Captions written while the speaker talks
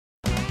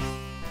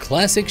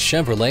Classic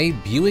Chevrolet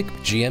Buick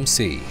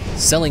GMC,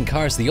 selling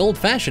cars the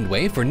old-fashioned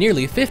way for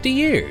nearly 50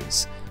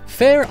 years.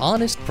 Fair,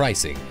 honest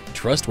pricing,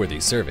 trustworthy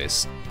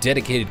service,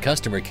 dedicated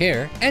customer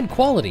care, and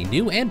quality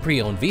new and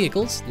pre-owned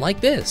vehicles like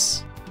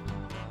this.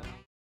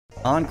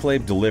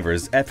 Enclave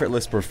delivers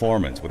effortless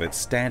performance with its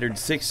standard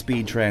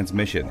 6-speed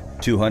transmission,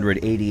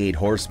 288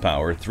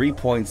 horsepower,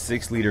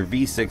 3.6-liter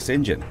V6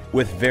 engine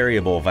with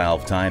variable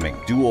valve timing.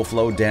 Dual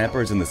flow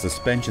dampers in the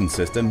suspension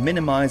system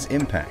minimize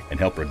impact and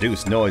help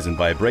reduce noise and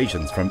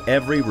vibrations from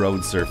every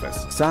road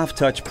surface. Soft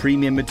touch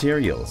premium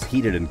materials,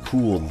 heated and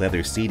cooled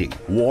leather seating,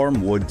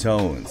 warm wood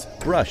tones,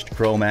 brushed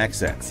chrome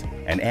accents,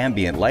 and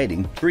ambient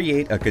lighting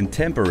create a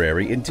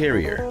contemporary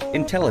interior.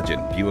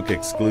 Intelligent Buick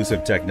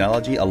exclusive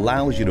technology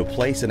allows you to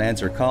place and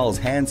answer calls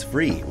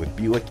hands-free with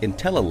Buick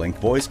IntelliLink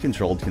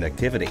voice-controlled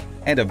connectivity.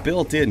 And a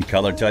built-in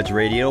color touch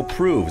radio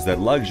proves that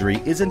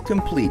luxury isn't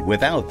complete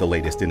without the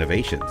latest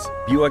innovations.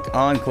 Buick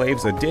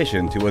Enclave's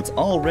addition to its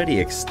already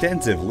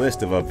extensive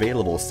list of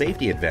available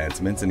safety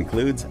advancements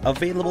includes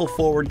available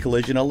forward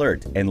collision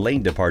alert and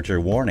lane departure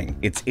warning,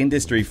 its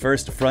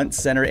industry-first front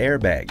center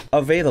airbag,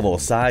 available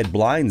side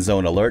blind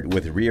zone alert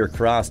with rear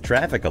cross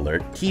traffic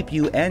alert keep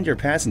you and your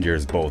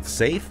passengers both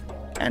safe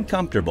and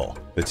comfortable.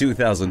 The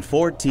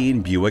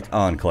 2014 Buick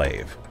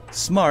Enclave.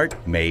 Smart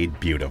made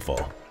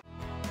beautiful.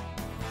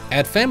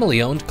 At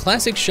family-owned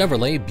Classic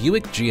Chevrolet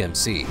Buick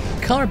GMC,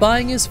 car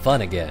buying is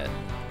fun again.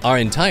 Our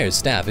entire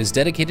staff is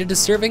dedicated to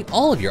serving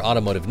all of your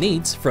automotive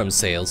needs from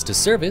sales to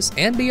service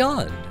and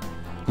beyond.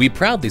 We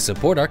proudly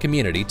support our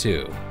community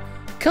too.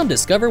 Come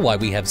discover why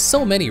we have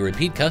so many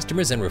repeat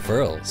customers and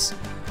referrals.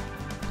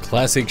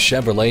 Classic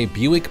Chevrolet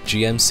Buick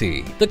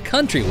GMC, the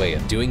country way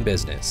of doing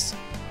business.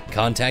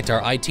 Contact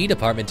our IT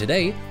department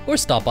today or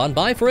stop on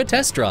by for a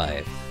test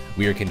drive.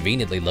 We are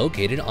conveniently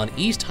located on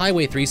East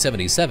Highway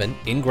 377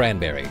 in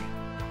Granbury.